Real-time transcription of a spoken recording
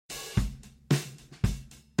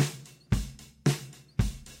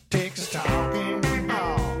Texas talking.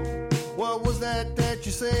 Oh, what was that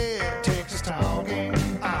you said? Texas talking.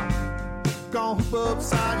 Gonna hoop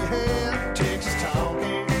upside your head. Texas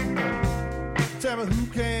talking. Tell me who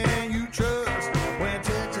can you trust when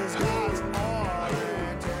Texas guys are.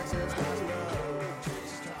 Texas guys love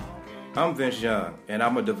Texas talking. I'm Vince Young, and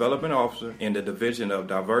I'm a development officer in the Division of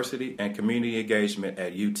Diversity and Community Engagement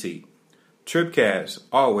at UT. Tripcast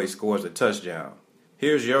always scores a touchdown.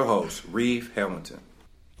 Here's your host, Reeve Hamilton.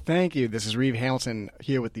 Thank you. This is Reeve Hamilton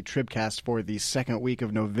here with the Tripcast for the second week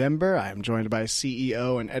of November. I am joined by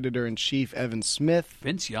CEO and Editor-in-Chief Evan Smith.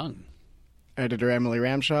 Vince Young. Editor Emily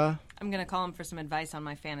Ramshaw. I'm going to call him for some advice on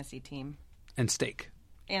my fantasy team. And steak.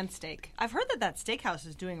 And steak. I've heard that steakhouse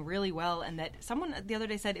is doing really well, and that someone the other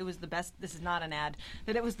day said it was the best, this is not an ad,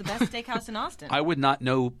 that it was the best steakhouse in Austin. I would not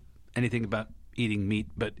know anything about eating meat,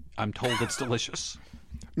 but I'm told it's delicious.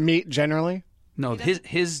 Meat generally? No,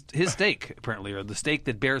 his steak, apparently, or the steak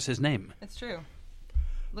that bears his name. It's true.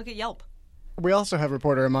 Look at Yelp. We also have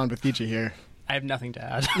reporter Aman Bathici here. I have nothing to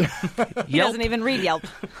add. He doesn't even read Yelp.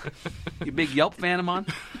 You big Yelp fan, Amon?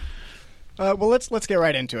 Well, let's get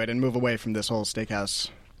right into it and move away from this whole steakhouse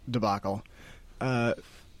debacle.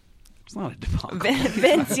 It's not a debacle.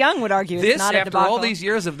 Vince Young would argue it's not a after debacle. all these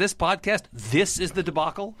years of this podcast, this is the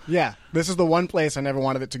debacle? Yeah, this is the one place I never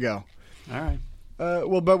wanted it to go. All right.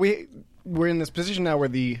 But we're in this position now where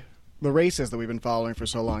the races that we've been following for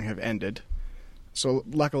so long have ended. So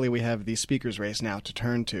luckily we have the speakers race now to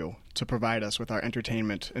turn to provide us with our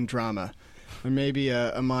entertainment and drama. And maybe,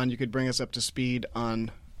 Aman, you could bring us up to speed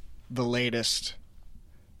on the latest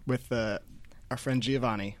with our friend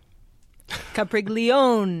Giovanni.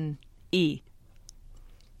 Capriglione.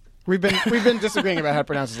 We've been disagreeing about how to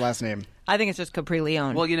pronounce his last name. I think it's just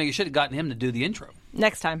Capriglione. Well, you should have gotten him to do the intro.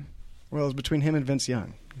 Next time. Well, it's between him and Vince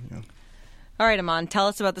Young. You know. All right, Aman, tell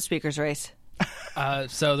us about the speakers race.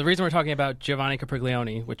 So the reason we're talking about Giovanni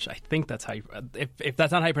Capriglione, which I think that's how you, if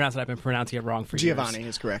that's not how you pronounce it, I've been pronouncing it wrong for years. Giovanni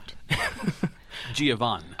is correct.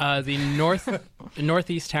 Giovanni. The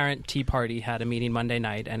Northeast Tarrant Tea Party had a meeting Monday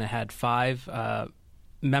night, and it had four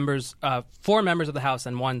members of the House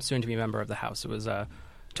and one soon-to-be member of the House. It was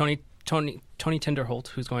Tony Tinderholt,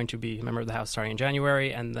 who's going to be a member of the House starting in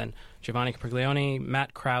January, and then Giovanni Capriglione,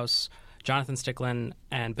 Matt Krause, Jonathan Stickland,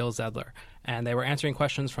 and Bill Zedler. And they were answering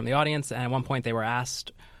questions from the audience, and at one point they were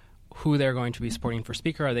asked who they're going to be supporting for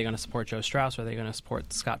Speaker. Are they going to support Joe Straus? Or are they going to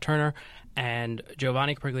support Scott Turner? And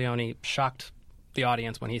Giovanni Capriglione shocked the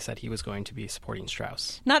audience when he said he was going to be supporting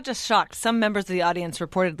Straus. Not just shocked. Some members of the audience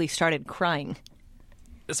reportedly started crying.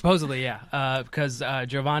 Supposedly, yeah. Because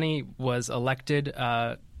Giovanni was elected.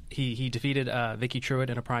 He defeated Vicky Truitt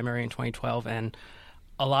in a primary in 2012, and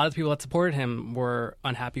a lot of the people that supported him were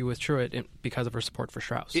unhappy with Truitt because of her support for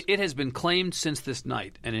Straus. It has been claimed since this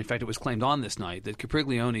night, and in fact it was claimed on this night, that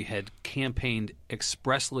Capriglione had campaigned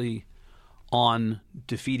expressly on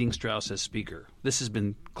defeating Straus as Speaker. This has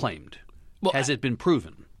been claimed. Well, has it been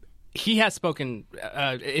proven? He has spoken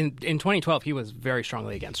in 2012. He was very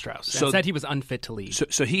strongly against Straus and said he was unfit to lead.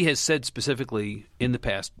 So he has said specifically in the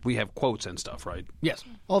past. We have quotes and stuff, right? Yes.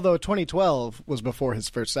 Although 2012 was before his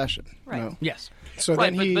first session. Right. No? Yes. So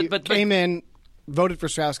Right, then he but came in, voted for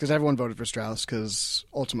Straus because everyone voted for Straus because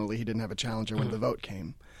ultimately he didn't have a challenger when the vote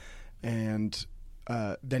came. And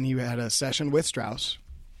then he had a session with Straus.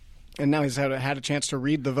 And now he's had a chance to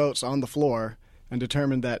read the votes on the floor and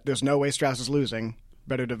determined that there's no way Straus is losing.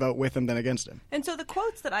 Better to vote with him than against him. And so the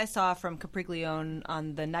quotes that I saw from Capriglione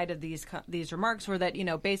on the night of these remarks were that,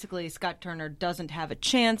 basically Scott Turner doesn't have a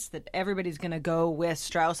chance, that everybody's going to go with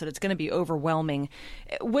Straus, that it's going to be overwhelming.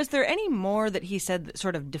 Was there any more that he said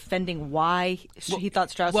sort of defending why he thought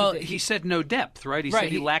Straus was... Well, he said no depth, right? He said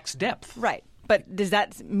he lacks depth. Right. But does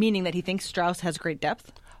that meaning that he thinks Straus has great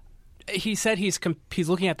depth? He said he's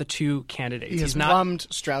looking at the two candidates. He's not plumbed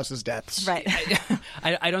Straus's depths. Right.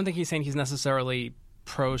 I don't think he's saying he's necessarily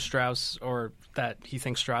pro-Straus or that he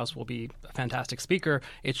thinks Straus will be a fantastic speaker.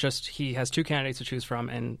 It's just he has two candidates to choose from,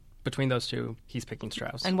 and between those two, he's picking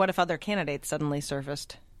Straus. And what if other candidates suddenly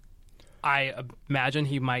surfaced? I imagine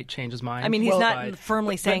he might change his mind. I mean, he's not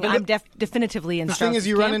firmly saying, I'm definitively in Straus's The thing is,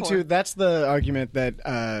 you run into, camp, that's the argument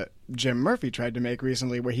that Jim Murphy tried to make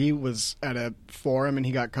recently, where he was at a forum and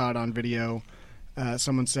he got caught on video.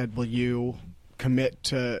 Someone said, will you commit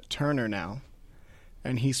to Turner now?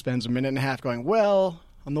 And he spends a minute and a half going, well,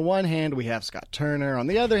 on the one hand, we have Scott Turner. On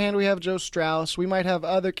the other hand, we have Joe Straus. We might have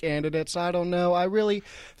other candidates. I don't know. I really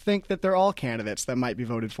think that they're all candidates that might be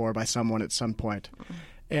voted for by someone at some point.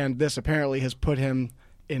 And this apparently has put him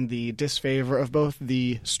in the disfavor of both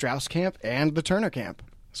the Straus camp and the Turner camp.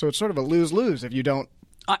 So it's sort of a lose-lose if you don't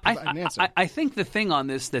provide an answer. I think the thing on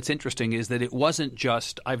this that's interesting is that it wasn't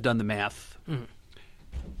just, I've done the math,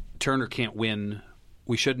 Turner can't win,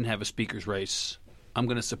 we shouldn't have a speaker's race, I'm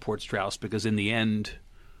going to support Strauss because in the end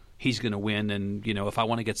he's going to win, and if I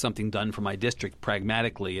want to get something done for my district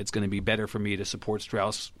pragmatically, it's going to be better for me to support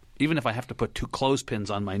Strauss, even if I have to put 2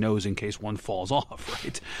 clothespins on my nose in case one falls off,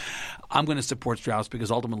 right? I'm going to support Strauss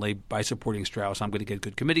because ultimately by supporting Strauss I'm going to get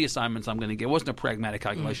good committee assignments, it wasn't a pragmatic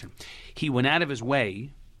calculation. He went out of his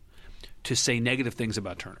way to say negative things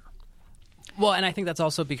about Turner. Well, and I think that's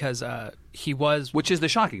also because he was... Which is the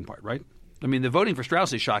shocking part, right? I mean, the voting for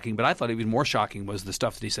Strauss is shocking, but I thought even more shocking was the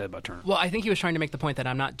stuff that he said about Turner. Well, I think he was trying to make the point that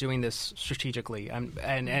I'm not doing this strategically.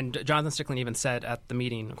 And Jonathan Strickland even said at the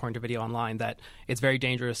meeting, according to Video Online, that it's very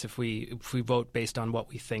dangerous if we vote based on what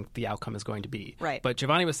we think the outcome is going to be. Right. But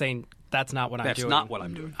Giovanni was saying that's not what I'm doing. That's not what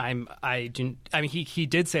I'm doing. He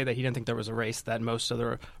did say that he didn't think there was a race that most of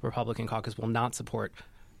the Republican caucus will not support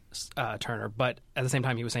Turner, but at the same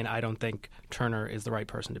time he was saying I don't think Turner is the right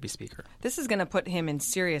person to be speaker. This is going to put him in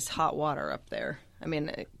serious hot water up there. I mean,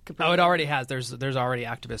 it already has. There's already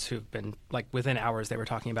activists who've been, like, within hours they were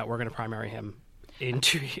talking about we're going to primary him in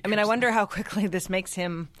 2 years. I mean, I wonder how quickly this makes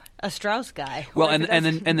him a Strauss guy. Well,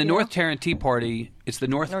 and the North Tarrant Tea Party, it's the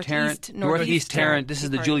Northeast Tarrant. This is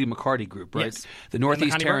the Julia McCarty group, right? Yes. The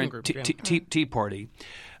Northeast the Tarrant group, Tea Party.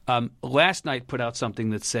 Last night put out something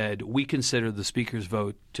that said we consider the speaker's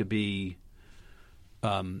vote to be,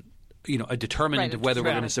 a determinant of whether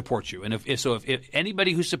we're going to support you. And if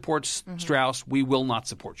anybody who supports Strauss, we will not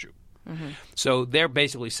support you. So they're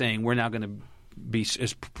basically saying we're now going to be,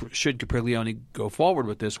 should Capriglione go forward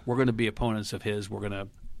with this, we're going to be opponents of his. We're going to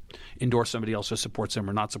endorse somebody else who supports him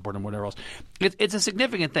or not support him, whatever else. It's a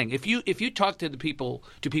significant thing. If you talk to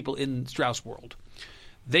people in Strauss world,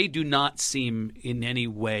 they do not seem in any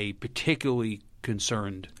way particularly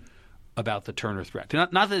concerned about the Turner threat.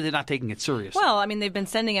 Not that they're not taking it seriously. Well, I mean, they've been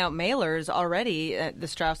sending out mailers already at the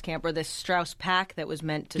Strauss camp, or this Strauss PAC that was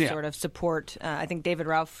meant to sort of support. I think David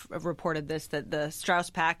Ralph reported this, that the Strauss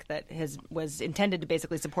PAC that was intended to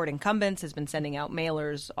basically support incumbents has been sending out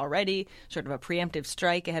mailers already, sort of a preemptive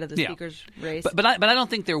strike ahead of the speaker's race. But I don't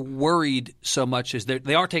think they're worried so much as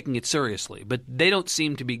they are taking it seriously. But they don't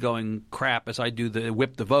seem to be going crap as I do the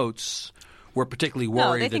whip the votes. We're particularly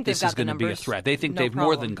worried that this is going to be a threat. They think they've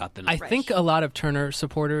more than got the numbers. I think a lot of Turner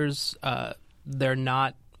supporters, they're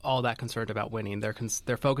not all that concerned about winning.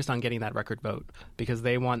 They're focused on getting that record vote because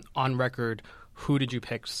they want on record who did you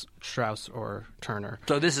pick, Strauss or Turner.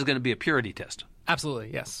 So this is going to be a purity test.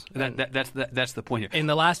 Absolutely, yes. That's the point here. In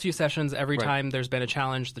the last few sessions, every time there's been a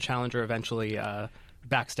challenge, the challenger eventually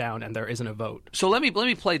backs down and there isn't a vote. So let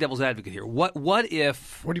me play devil's advocate here. What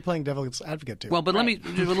if? What are you playing devil's advocate to? Well, but let me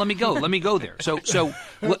go there. So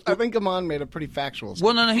I think Amon made a pretty factual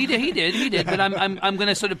statement. Well, no, he did. But I'm going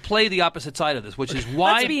to sort of play the opposite side of this, which is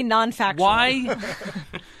why. Let's be non-factual. Why?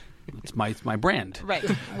 It's my brand. Right.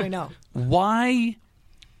 We know. Why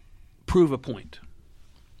prove a point?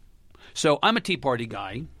 So I'm a Tea Party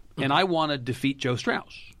guy, and I want to defeat Joe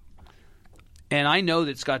Strauss. And I know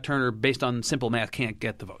that Scott Turner, based on simple math, can't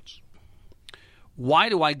get the votes. Why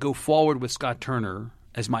do I go forward with Scott Turner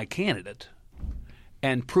as my candidate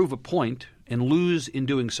and prove a point and lose in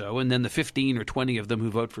doing so, and then the 15 or 20 of them who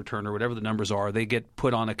vote for Turner, whatever the numbers are, they get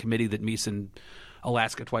put on a committee that meets in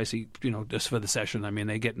Alaska twice, just for the session. I mean,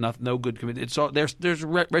 they get no good committee. There's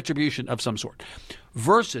retribution of some sort.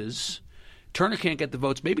 Versus Turner can't get the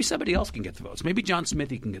votes. Maybe somebody else can get the votes. Maybe John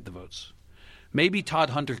Smithy can get the votes. Maybe Todd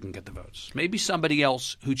Hunter can get the votes. Maybe somebody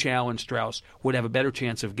else who challenged Strauss would have a better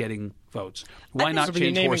chance of getting votes. Why not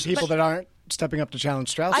change horses? People that aren't stepping up to challenge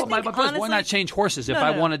Strauss. Why not change horses if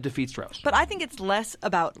I want to defeat Strauss? But I think it's less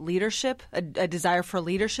about leadership, a desire for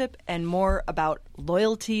leadership, and more about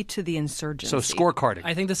loyalty to the insurgency. So scorecarding.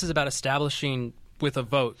 I think this is about establishing with a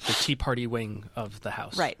vote the Tea Party wing of the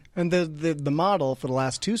House. Right. And the model for the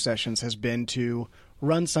last 2 sessions has been to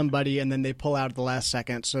run somebody and then they pull out at the last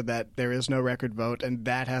second so that there is no record vote, and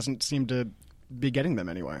that hasn't seemed to be getting them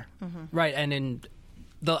anywhere. Mm-hmm. Right, and in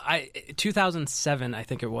 2007, I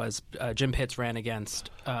think it was, Jim Pitts ran against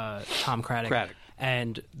Tom Craddock.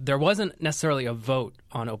 And there wasn't necessarily a vote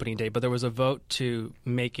on opening day, but there was a vote to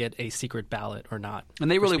make it a secret ballot or not.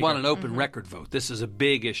 And they really want an open record vote. This is a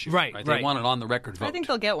big issue. Right. They want it on the record vote. I think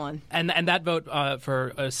they'll get one. And that vote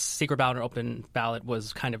for a secret ballot or open ballot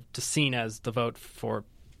was kind of seen as the vote for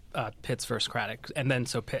Pitts versus Craddock. And then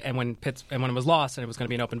when it was lost and it was going to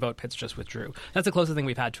be an open vote, Pitts just withdrew. That's the closest thing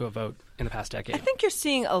we've had to a vote in the past decade. I think you're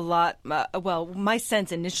seeing a lot. Well, my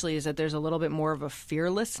sense initially is that there's a little bit more of a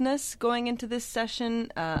fearlessness going into this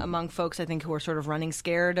session among folks, I think, who are sort of running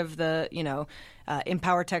scared of the,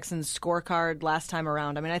 Empower Texans scorecard last time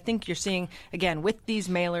around. I mean, I think you're seeing, again, with these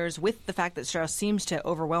mailers, with the fact that Strauss seems to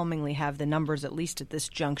overwhelmingly have the numbers, at least at this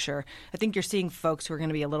juncture, I think you're seeing folks who are going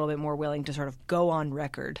to be a little bit more willing to sort of go on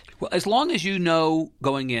record. Well, as long as you know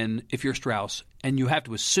going in, if you're Strauss, and you have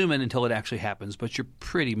to assume it until it actually happens, but you're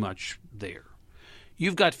pretty much there.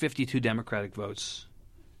 You've got 52 Democratic votes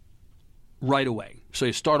right away. So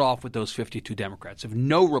you start off with those 52 Democrats. If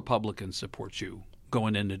no Republican supports you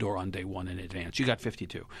going in the door on day one in advance, you got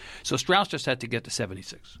 52. So Strauss just had to get to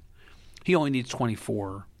 76. He only needs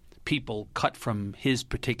 24 people cut from his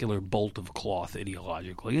particular bolt of cloth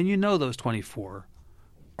ideologically. And you know those 24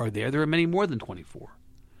 are there. There are many more than 24.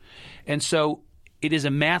 And so it is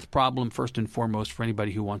a math problem first and foremost for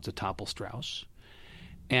anybody who wants to topple Strauss.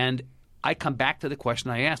 And I come back to the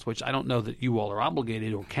question I asked, which I don't know that you all are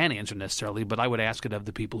obligated or can answer necessarily, but I would ask it of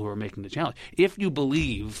the people who are making the challenge. If you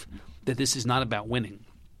believe that this is not about winning,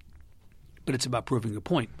 but it's about proving a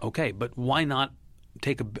point, okay, but why not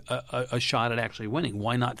take a shot at actually winning?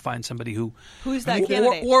 Why not find somebody who's that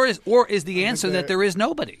candidate? Or is the answer that there is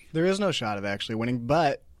nobody? There is no shot of actually winning,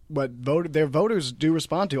 but what their voters do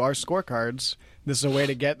respond to are scorecards. This is a way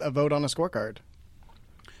to get a vote on a scorecard.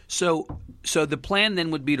 So the plan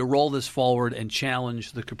then would be to roll this forward and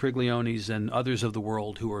challenge the Caprigliones and others of the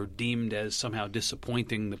world who are deemed as somehow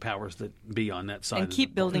disappointing the powers that be on that side. And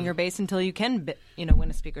keep building your base until you can, win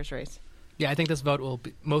a speaker's race. Yeah, I think this vote will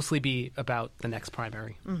mostly be about the next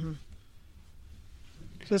primary. Mm-hmm.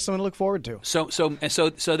 So that's something to look forward to. So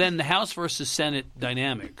then the House versus Senate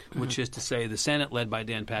dynamic, which is to say the Senate led by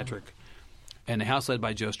Dan Patrick and the House led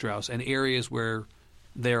by Joe Strauss, and areas where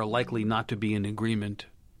they are likely not to be in agreement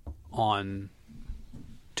on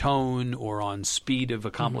tone or on speed of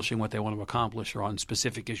accomplishing what they want to accomplish or on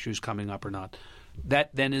specific issues coming up or not.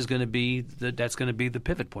 That then is going to be the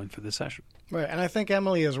pivot point for this session. Right, and I think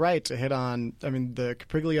Emily is right to hit on. I mean, the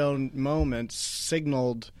Capriglione moment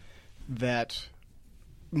signaled that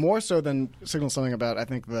more so than signaled something about, I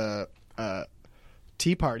think, the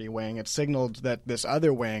Tea Party wing. It signaled that this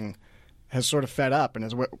other wing has sort of fed up and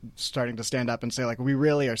is starting to stand up and say, like, we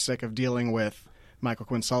really are sick of dealing with Michael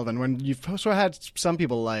Quinn Sullivan. When you've sort of had some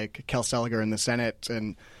people like Kel Seliger in the Senate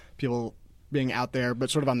and people being out there, but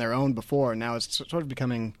sort of on their own before, now it's sort of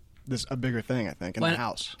becoming a bigger thing, I think, in the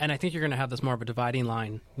House. And I think you're going to have this more of a dividing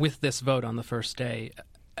line with this vote on the first day.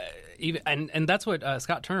 And that's what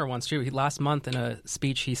Scott Turner wants to do. Last month in a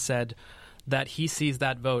speech, he said that he sees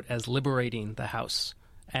that vote as liberating the House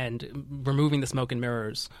and removing the smoke and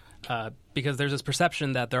mirrors, because there's this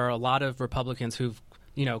perception that there are a lot of Republicans who've,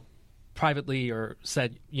 privately or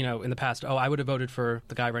said, in the past, I would have voted for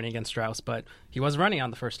the guy running against Strauss, but he wasn't running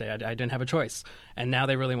on the first day. I didn't have a choice. And now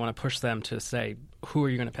they really want to push them to say, who are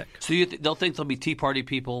you going to pick? So they'll think there'll be Tea Party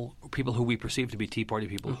people who we perceive to be Tea Party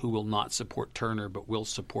people who will not support Turner but will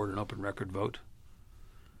support an open record vote?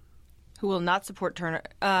 Who will not support Turner?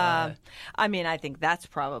 I think that's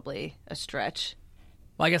probably a stretch.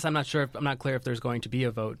 Well, I guess I'm not clear if there's going to be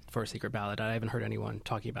a vote for a secret ballot. I haven't heard anyone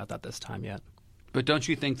talking about that this time yet. But don't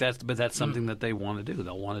you think that's something that they want to do?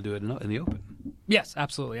 They'll want to do it in the open. Yes,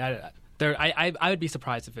 absolutely. I would be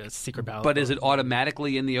surprised if it's a secret ballot. But is it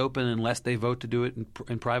automatically in the open unless they vote to do it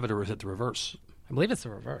in private, or is it the reverse? I believe it's the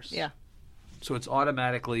reverse. Yeah. So it's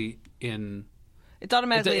automatically in. It's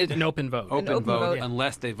automatically an open vote. Open vote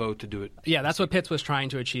unless they vote to do it. Yeah, that's what Pitts was trying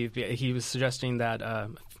to achieve. He was suggesting that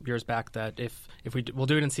years back that if we'll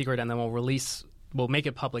do it in secret and then we'll make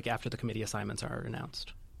it public after the committee assignments are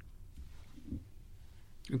announced.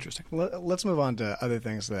 Interesting. Let's move on to other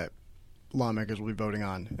things that lawmakers will be voting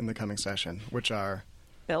on in the coming session, which are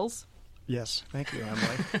bills. Yes, thank you,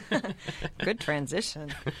 Emily. Good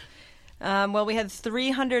transition. Well, we had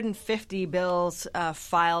 350 bills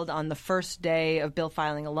filed on the first day of bill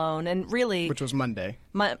filing alone, and really, which was Monday.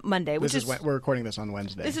 Monday, which is we're recording this on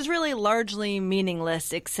Wednesday. This is really largely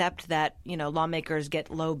meaningless, except that lawmakers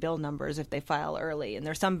get low bill numbers if they file early, and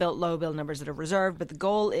there's some low bill numbers that are reserved. But the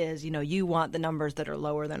goal is, you want the numbers that are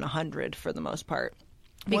lower than 100 for the most part.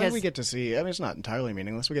 Because we get to see, it's not entirely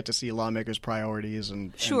meaningless. We get to see lawmakers' priorities,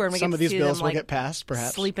 and we some get of these see bills them, will get passed,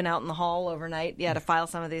 perhaps. Sleeping out in the hall overnight, to file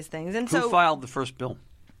some of these things. And who filed the first bill?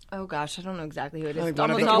 Oh gosh, I don't know exactly who it is. It's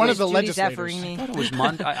almost one of the Judy legislators.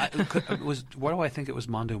 Zaffirini. I thought it was why do I think it was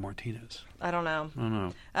Mondo Martinez? I don't know. I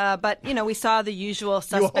don't know. But we saw the usual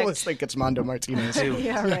suspect. You always think it's Mondo Martinez.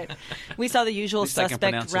 Yeah, right. We saw the usual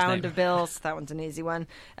suspect round of bills. That one's an easy one.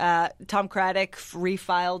 Tom Craddock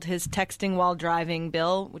refiled his texting while driving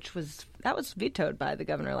bill, which was That was vetoed by the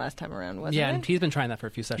governor last time around, wasn't Yeah, it? and he's been trying that for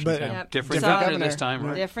a few sessions But- now. Yep. Different So- governor this time,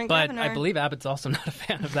 right? Different But governor. I believe Abbott's also not a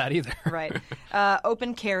fan of that either. Right.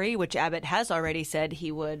 Open carry, which Abbott has already said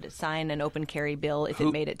he would sign an open carry bill if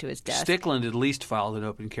it made it to his desk. Stickland at least filed an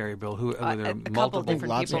open carry bill. Who A there are couple of different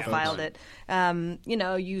Lots people of folks. filed it.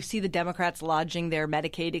 You see the Democrats lodging their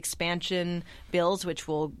Medicaid expansion bills, which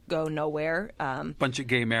will go nowhere. bunch of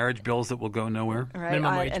gay marriage bills that will go nowhere. Right?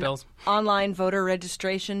 Minimum wage an bills. Online voter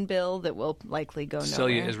registration bill that will likely go nowhere.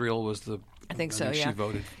 Celia Israel was the. I think so. She Yeah.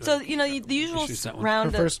 voted. So the usual she sent one.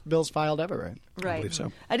 round Her of first bills filed ever, right? right. believe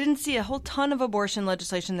so. I didn't see a whole ton of abortion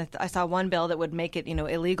legislation. That I saw one bill that would make it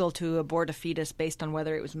illegal to abort a fetus based on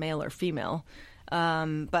whether it was male or female.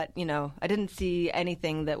 But I didn't see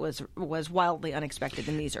anything that was wildly unexpected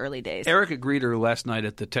in these early days. Erica Greeter last night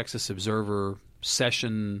at the Texas Observer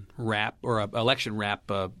session wrap or election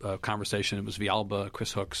wrap conversation. It was Villalba,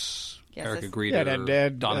 Chris Hooks, Yes, Erica it's- Greeter, Yeah,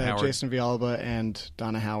 Dad, Donna Howard. Jason Villalba, and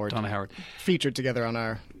Donna Howard. Featured together on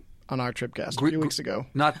our Tripcast a few weeks ago.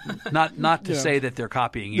 Not to Yeah. say that they're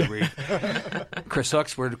copying you, Reed. Chris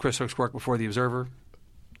Hooks. Where did Chris Hooks work before the Observer?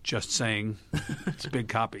 Just saying, it's a big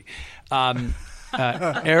copy.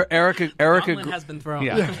 Erica Gauntlet has been thrown.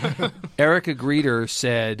 Yeah. Erica Greeter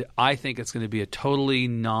said, I think it's going to be a totally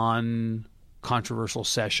non-controversial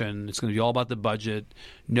session. It's going to be all about the budget,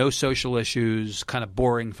 no social issues, kind of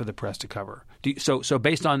boring for the press to cover. So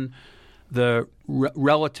based on the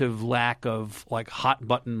relative lack of hot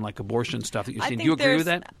button abortion stuff that you've seen, do you agree with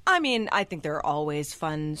that? I mean, I think there are always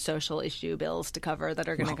fun social issue bills to cover that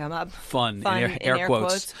are going to come up. Fun, in in air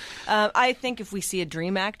quotes. I think if we see a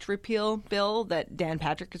DREAM Act repeal bill that Dan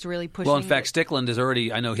Patrick is really pushing. Well, in fact, Stickland is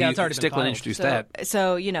already. I know Yeah, it's already been Stickland filed. introduced that.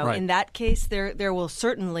 So Right. in that case, there will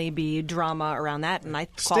certainly be drama around that, and I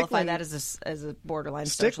qualify Stickland- that as a borderline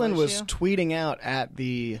social Stickland was issue. tweeting out at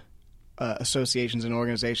the associations and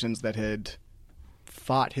organizations that had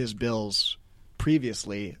fought his bills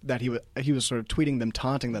previously that he was sort of tweeting them,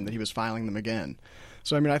 taunting them that he was filing them again.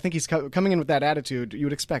 So I mean, I think he's coming in with that attitude. You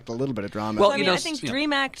would expect a little bit of drama. Well, I you mean, know, I think you know.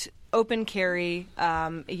 DREAM Act, open carry,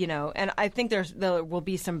 and I think there will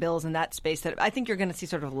be some bills in that space that I think you're going to see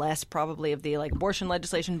sort of less probably of the abortion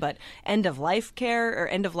legislation, but end of life care or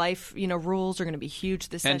end of life rules are going to be huge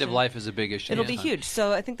this End of session. life is a big issue. It'll be huge.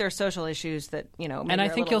 So I think there are social issues that maybe And I are a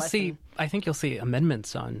think little you'll less see. than- I think you'll see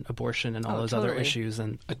amendments on abortion and all those other totally. issues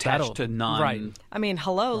and Attached to non. Right. I mean,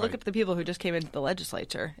 hello! Look Right. at the people who just came into the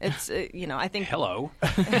legislature. It's I think Hello.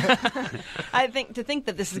 I think to think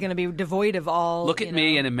that this is going to be devoid of all. Look at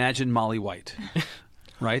me and imagine Molly White.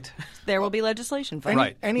 Right? there will be legislation for it.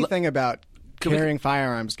 Right. Anything about Can we- carrying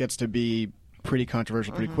firearms gets to be pretty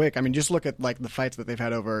controversial pretty quick. I mean, just look at the fights that they've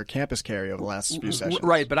had over campus carry over the last few sessions.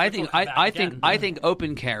 Right, but I think I think again. I think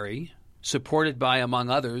open carry, supported by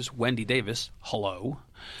among others Wendy Davis. Hello.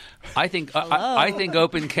 I think I think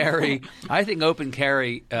open carry. I think open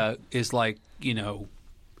carry is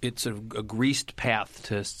it's a greased path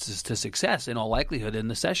to success in all likelihood in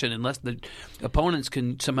the session, unless the opponents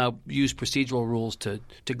can somehow use procedural rules to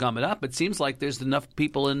gum it up. It seems like there's enough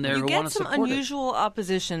people in there You who get want to some support unusual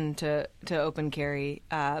opposition to open carry.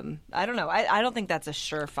 I don't know. I don't think that's a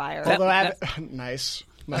surefire. Although nice.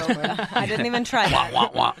 I didn't even try that. it. Wah,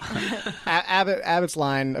 wah. Abbott's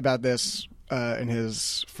line about this in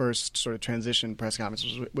his first sort of transition press conference,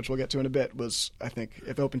 which we'll get to in a bit, was, I think,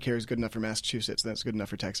 if open carry is good enough for Massachusetts, then it's good enough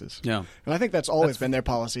for Texas. Yeah. And I think that's always been their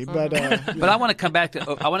policy. But But I want to come back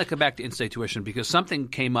to in-state tuition because something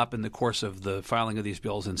came up in the course of the filing of these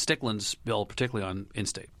bills, and Stickland's bill, particularly on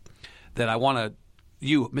in-state, that I want to.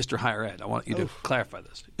 You, Mr. Higher Ed, I want you to clarify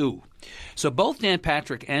this. So both Dan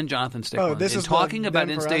Patrick and Jonathan Stickland, this in is talking the about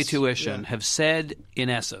them for in-state us? tuition, Yeah. have said, in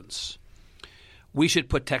essence, we should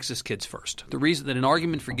put Texas kids first. The reason that an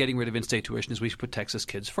argument for getting rid of in-state tuition is we should put Texas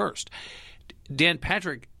kids first. Dan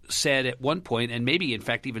Patrick said at one point, and maybe in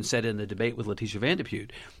fact even said in the debate with Letitia Van de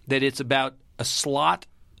Putte, that it's about a slot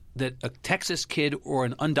that a Texas kid or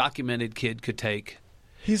an undocumented kid could take.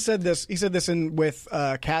 he said this. He said this with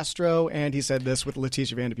Castro, and he said this with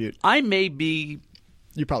Letitia Van de Putte. I may be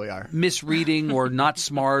You probably are. misreading or not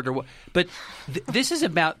smart or what, but this is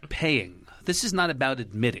about paying. This is not about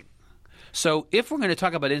admitting. So if we're going to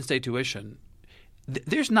talk about in-state tuition,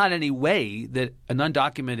 there's not any way that an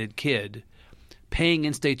undocumented kid paying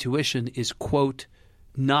in-state tuition is, quote,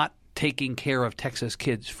 not taking care of Texas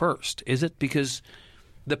kids first, is it? Because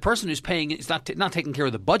the person who's paying is not taking care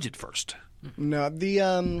of the budget first. No,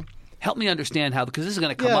 the Help me understand how, because this is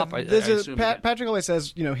going to come up. I there's assume again. Patrick always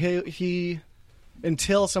says, he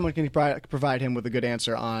until someone can provide him with a good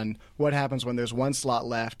answer on what happens when there's one slot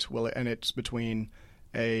left, and it's between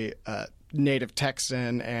a native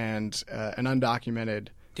Texan and an undocumented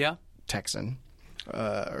Yeah. Texan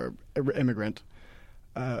or immigrant,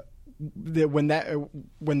 when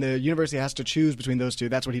the university has to choose between those two,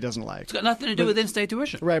 that's what he doesn't like. It's got nothing to do with in-state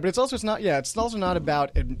tuition. Right, but it's also not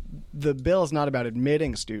about the bill is not about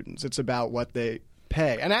admitting students. It's about what they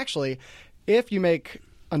pay. And actually, if you make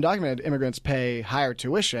undocumented immigrants pay higher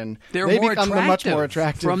tuition, They're they more become the much more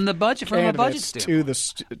attractive from a budget candidates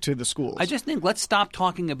standpoint to the schools. I just think let's stop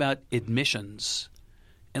talking about admissions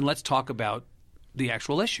and let's talk about the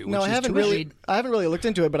actual issue. No, which I is haven't really looked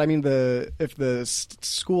into it, but I mean, if the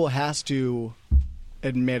school has to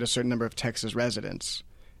admit a certain number of Texas residents,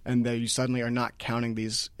 and you suddenly are not counting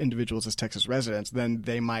these individuals as Texas residents, then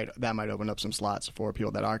that might open up some slots for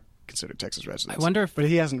people that are considered Texas residents. I wonder but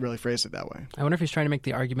he hasn't really phrased it that way. I wonder if he's trying to make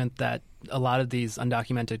the argument that a lot of these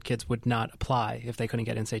undocumented kids would not apply if they couldn't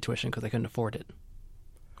get in-state tuition because they couldn't afford it.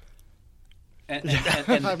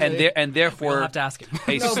 And therefore, We'll have to ask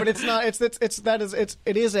him. No, but it's not.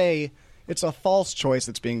 It's a false choice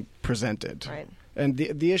that's being presented. Right. And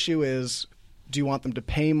the issue is, do you want them to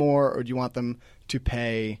pay more or do you want them to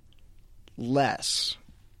pay less,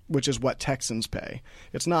 which is what Texans pay?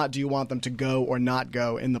 It's not, do you want them to go or not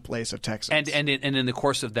go in the place of Texans? and in the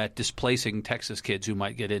course of that, displacing Texas kids who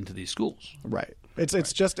might get into these schools. Right.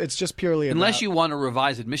 It's just purely Unless about, you want to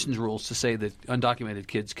revise admissions rules to say that undocumented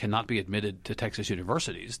kids cannot be admitted to Texas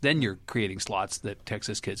universities, then you're creating slots that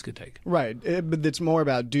Texas kids could take. Right. But it's more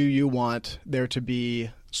about, do you want there to be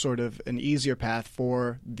sort of an easier path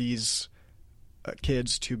for these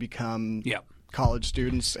kids to become college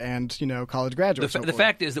students and, college graduates? The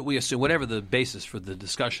fact is that we assume, whatever the basis for the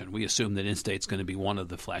discussion, we assume that in-state's going to be one of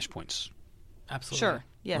the flashpoints. Absolutely. Sure.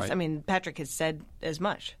 Yes. Right. I mean, Patrick has said as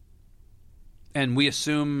much. And we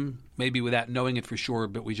assume, maybe without knowing it for sure,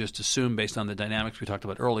 but we just assume based on the dynamics we talked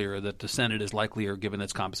about earlier, that the Senate is likelier, given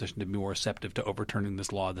its composition, to be more receptive to overturning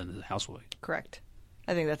this law than the House will be. Correct.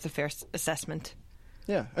 I think that's a fair assessment.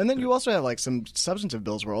 Yeah. And then you also have some substantive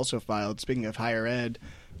bills were also filed. Speaking of higher ed,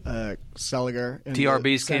 Seliger in TRBs the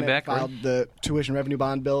came Senate back, filed right? the tuition revenue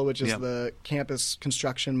bond bill, which is Yeah. the campus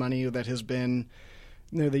construction money that has been.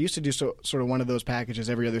 They used to do sort of one of those packages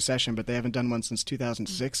every other session, but they haven't done one since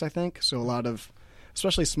 2006, I think. So a lot of,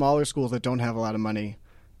 especially smaller schools that don't have a lot of money,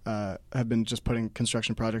 have been just putting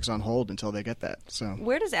construction projects on hold until they get that. So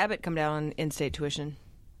Where does Abbott come down on in-state tuition?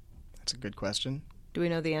 that's a good question. Do we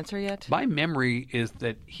know the answer yet? My memory is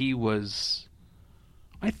that he was.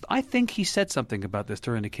 I think he said something about this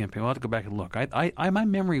during the campaign. We'll have to go back and look. My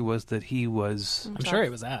memory was that he was. I'm sure he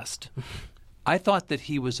was asked. I thought that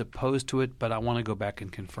he was opposed to it, but I want to go back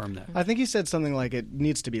and confirm that. I think he said something like it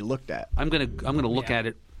needs to be looked at. I'm gonna look at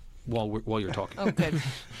it while you're talking. Oh, good.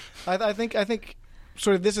 I think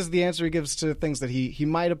sort of this is the answer he gives to things that he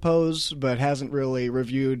might oppose but hasn't really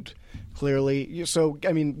reviewed clearly. So,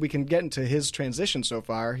 I mean, we can get into his transition so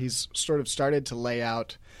far. He's sort of started to lay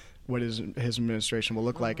out what his administration will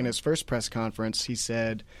look like. In his first press conference, he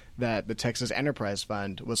said that the Texas Enterprise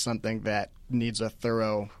Fund was something that needs a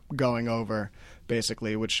thorough going over,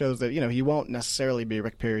 basically, which shows that, he won't necessarily be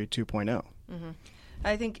Rick Perry 2.0.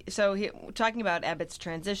 I think so. Talking about Abbott's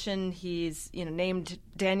transition, he's named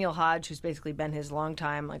Daniel Hodge, who's basically been his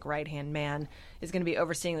longtime right hand man, is going to be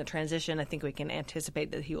overseeing the transition. I think we can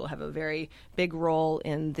anticipate that he will have a very big role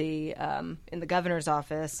in the governor's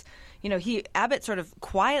office. Abbott sort of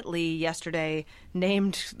quietly yesterday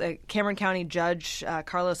named the Cameron County Judge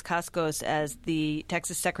Carlos Cascos as the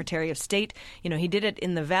Texas Secretary of State. He did it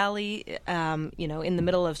in the Valley, in the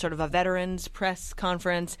middle of sort of a veterans press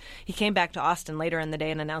conference. He came back to Austin later in the day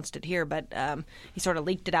and announced it here, but he sort of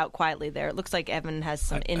leaked it out quietly there. It looks like Evan has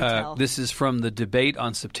some intel. This is from the debate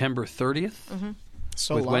on September 30th.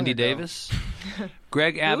 So with long Wendy ago. Davis.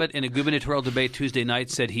 Greg Abbott, in a gubernatorial debate Tuesday night,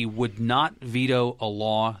 said he would not veto a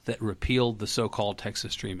law that repealed the so-called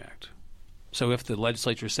Texas Dream Act. So if the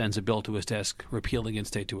legislature sends a bill to his desk repealing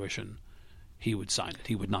in-state tuition, he would sign it.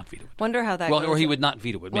 He would not veto it. Wonder how that Well, goes or he would not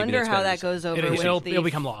veto it. Maybe Wonder that's how better that to say. goes over It'll with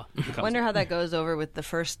become law. Wonder how that goes over with the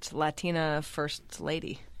first Latina first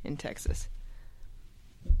lady in Texas.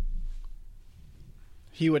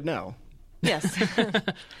 He would know. Yes.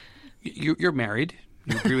 You're married.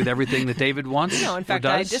 You agree with everything that David wants? No, in or fact,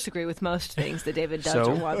 I does? disagree with most things that David does So?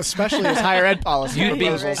 or wants. Especially his higher ed policy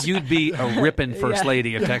proposals. You'd be a ripping first Yeah.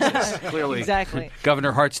 lady of Texas, clearly. Exactly.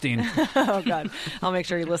 Governor Hartstein. Oh, God. I'll make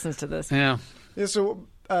sure he listens to this. Yeah. Yeah, so,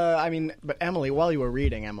 but Emily, while you were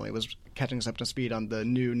reading, Emily was catching us up to speed on the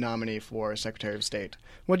new nominee for Secretary of State.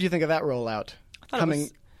 What do you think of that rollout coming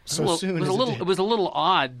so soon? It was a little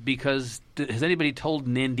odd because has anybody told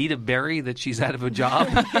Nandita Berry that she's out of a job?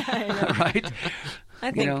 Right?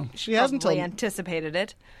 I think know, she She hasn't probably till- anticipated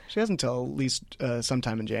it. She has until at least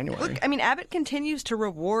sometime in January. Look, I mean, Abbott continues to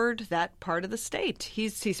reward that part of the state. He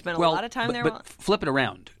spent a well, lot of time there. But flip it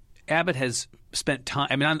around. Abbott has spent time.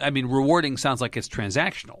 I mean, rewarding sounds like it's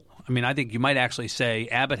transactional. I mean, I think you might actually say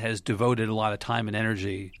Abbott has devoted a lot of time and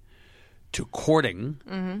energy to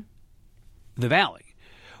courting the Valley,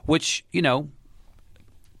 which, you know,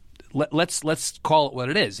 let's call it what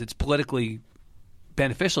it is. It's politically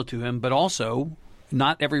beneficial to him, but also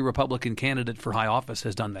not every Republican candidate for high office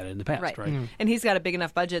has done that in the past, right? Right. And he's got a big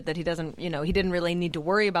enough budget that he doesn't, he didn't really need to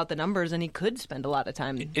worry about the numbers, and he could spend a lot of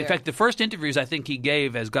time there. In fact, the first interviews I think he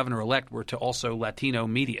gave as governor-elect were to also Latino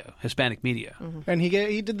media, Hispanic media. And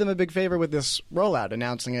he did them a big favor with this rollout,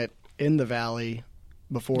 announcing it in the Valley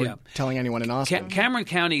before telling anyone in Austin. Cameron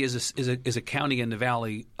County is a county in the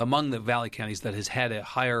Valley, among the Valley counties, that has had a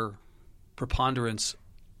higher preponderance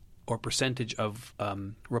or percentage of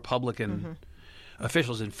Republican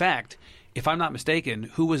officials. In fact, if I'm not mistaken,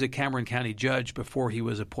 who was a Cameron County judge before he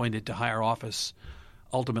was appointed to higher office?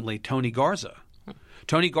 Ultimately, Tony Garza.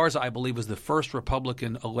 Tony Garza, I believe, was the first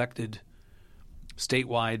Republican elected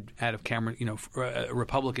statewide out of Cameron,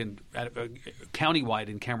 Republican countywide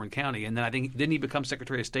in Cameron County. And then I think, didn't he become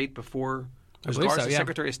Secretary of State before? Was Garza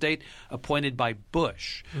Secretary of State appointed by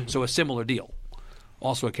Bush? So a similar deal.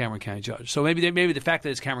 Also a Cameron County judge. So maybe the fact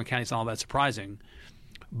that it's Cameron County is not all that surprising.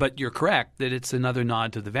 But you're correct that it's another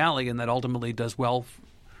nod to the Valley, and that ultimately does well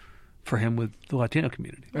for him with the Latino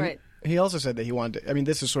community. Right. He also said that he wanted to, I mean,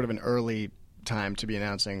 this is sort of an early time to be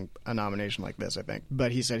announcing a nomination like this, I think.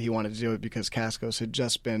 But he said he wanted to do it because Cascos had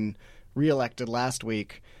just been reelected last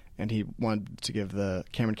week, and he wanted to give the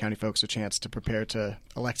Cameron County folks a chance to prepare to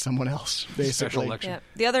elect someone else, basically. Special election. Yeah.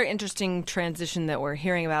 The other interesting transition that we're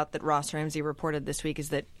hearing about that Ross Ramsey reported this week is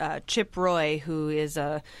that Chip Roy, who is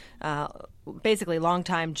a basically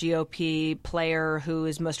longtime GOP player who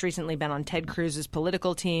has most recently been on Ted Cruz's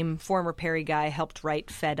political team, former Perry guy, helped write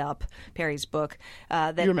Fed Up, Perry's book.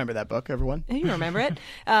 You remember that book, everyone? You remember it?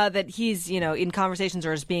 That he's, in conversations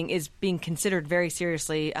or is being considered very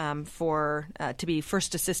seriously to be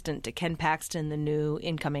first assistant to Ken Paxton, the new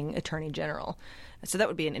incoming Attorney General. So that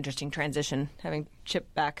would be an interesting transition, having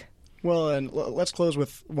Chip back. Well, and let's close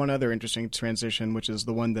with one other interesting transition, which is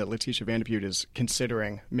the one that Letitia Vanderpute is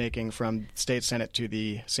considering making from state senate to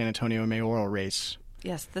the San Antonio mayoral race.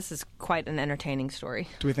 Yes, this is quite an entertaining story.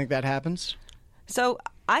 Do we think that happens? So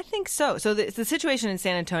I think so. So the situation in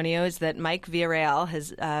San Antonio is that Mike Villarreal,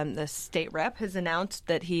 the state rep, has announced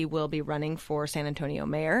that he will be running for San Antonio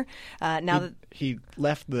mayor. He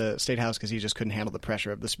left the state house because he just couldn't handle the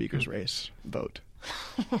pressure of the speaker's race vote.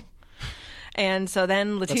 And so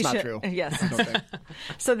then Letitia, That's not true. Yes. I don't think.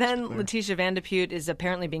 So then Letitia Vanderpute is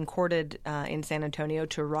apparently being courted in San Antonio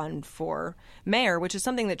to run for mayor, which is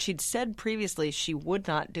something that she'd said previously she would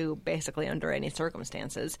not do basically under any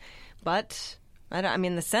circumstances. But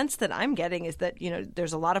the sense that I'm getting is that,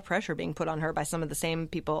 there's a lot of pressure being put on her by some of the same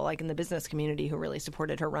people like in the business community who really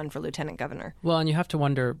supported her run for lieutenant governor. Well, and you have to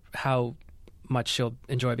wonder how much she'll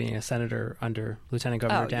enjoy being a senator under Lieutenant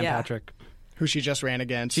Governor Dan Patrick. Who she just ran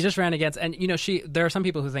against. She just ran against, and there are some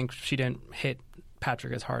people who think she didn't hit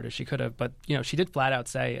Patrick as hard as she could have, but she did flat out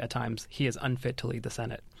say at times he is unfit to lead the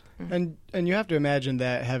Senate. And you have to imagine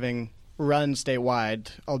that having run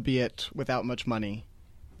statewide, albeit without much money,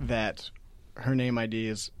 that her name ID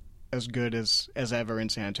is as good as ever in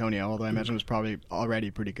San Antonio, although I imagine it was probably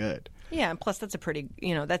already pretty good. Yeah, and plus that's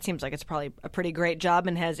that seems like it's probably a pretty great job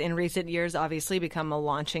and has in recent years obviously become a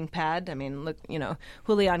launching pad. I mean, look,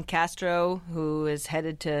 Julian Castro, who is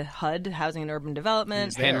headed to HUD, Housing and Urban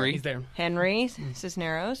Development. He's there. Henry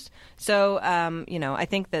Cisneros. So, I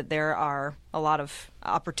think that there are a lot of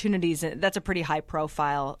opportunities. That's a pretty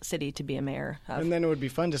high-profile city to be a mayor of. And then it would be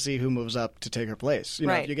fun to see who moves up to take her place.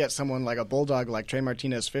 Right. If you get someone like a bulldog like Trey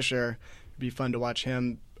Martinez Fisher, it'd be fun to watch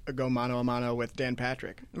him go mano a mano with Dan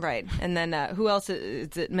Patrick. Right. And then who else?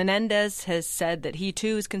 Is it Menendez has said that he,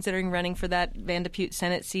 too, is considering running for that Vanderpute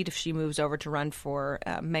Senate seat if she moves over to run for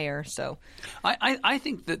mayor. So I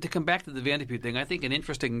think that to come back to the Vanderpute thing, I think an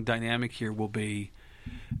interesting dynamic here will be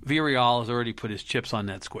Villarreal has already put his chips on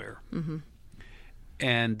that square. Mm-hmm.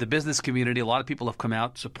 And the business community, a lot of people have come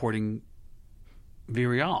out supporting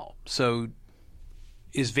Villarreal. So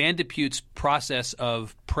is Vanderpute's process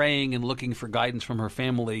of praying and looking for guidance from her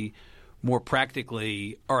family more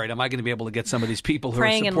practically, all right, am I going to be able to get some of these people who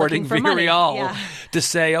are supporting Villarreal to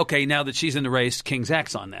say, okay, now that she's in the race, King's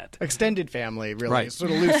X on that? Extended family, really, right.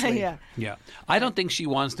 sort of loosely. Yeah. I don't think she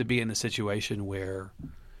wants to be in a situation where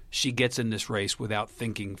she gets in this race without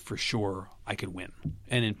thinking for sure I could win.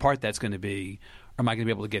 And in part that's going to be, am I going to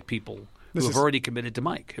be able to get people who have already committed to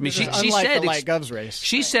Mike. I mean, she unlike said the light govs race.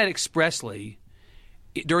 She said expressly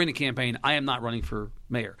during the campaign, I am not running for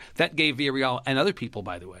mayor. That gave Villarreal and other people,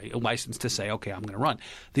 by the way, a license to say, okay, I'm going to run.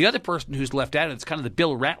 The other person who's left out, and it's kind of the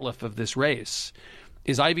Bill Ratliff of this race,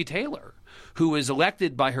 is Ivy Taylor, who was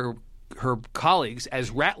elected by her colleagues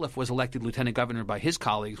as Ratliff was elected lieutenant governor by his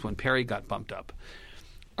colleagues when Perry got bumped up,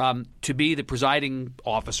 to be the presiding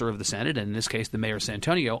officer of the Senate, and in this case the mayor of San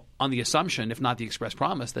Antonio, on the assumption, if not the express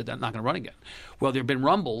promise, that they're not going to run again. Well, there have been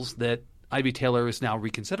rumbles that Ivy Taylor is now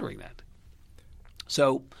reconsidering that.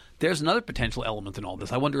 So there's another potential element in all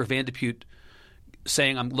this. I wonder if Van de Putte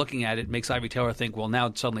saying I'm looking at it makes Ivy Taylor think, well,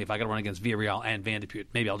 now suddenly if I got to run against Villarreal and Van de Putte,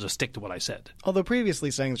 maybe I'll just stick to what I said. Although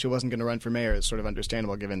previously saying that she wasn't going to run for mayor is sort of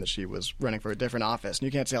understandable given that she was running for a different office. And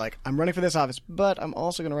you can't say, like, I'm running for this office, but I'm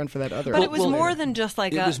also going to run for that other But office. it was more than just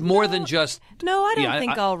like it was more than just... No, I don't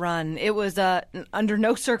think I'll run. It was under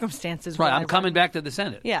no circumstances. Right, I'm coming back to the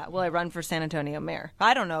Senate. Yeah, well, I run for San Antonio mayor.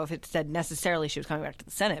 I don't know if it said necessarily she was coming back to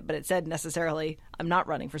the Senate, but it said necessarily I'm not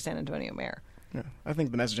running for San Antonio mayor. Yeah, I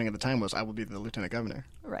think the messaging at the time was I will be the lieutenant governor.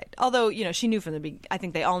 Right. Although, she knew from the beginning, I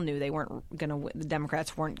think they all knew they weren't going to, the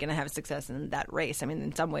Democrats weren't going to have success in that race. I mean,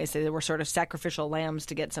 in some ways, they were sort of sacrificial lambs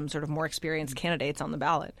to get some sort of more experienced candidates on the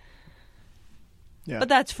ballot. Yeah. But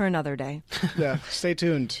that's for another day. Yeah, stay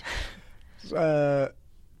tuned.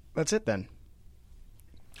 That's it then.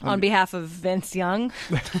 On behalf of Vince Young.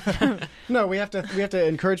 No, we have to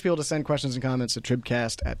encourage people to send questions and comments to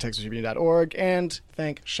tribcast@texastribune.org and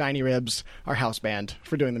thank Shiny Ribs, our house band,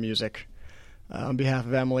 for doing the music. On behalf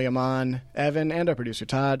of Emily, Amon, Evan, and our producer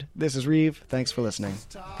Todd, this is Reeve. Thanks for listening.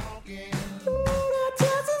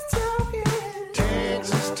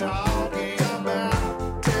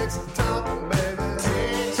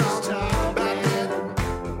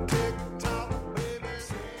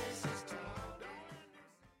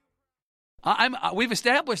 We've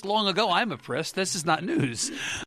established long ago I'm a priss. This is not news.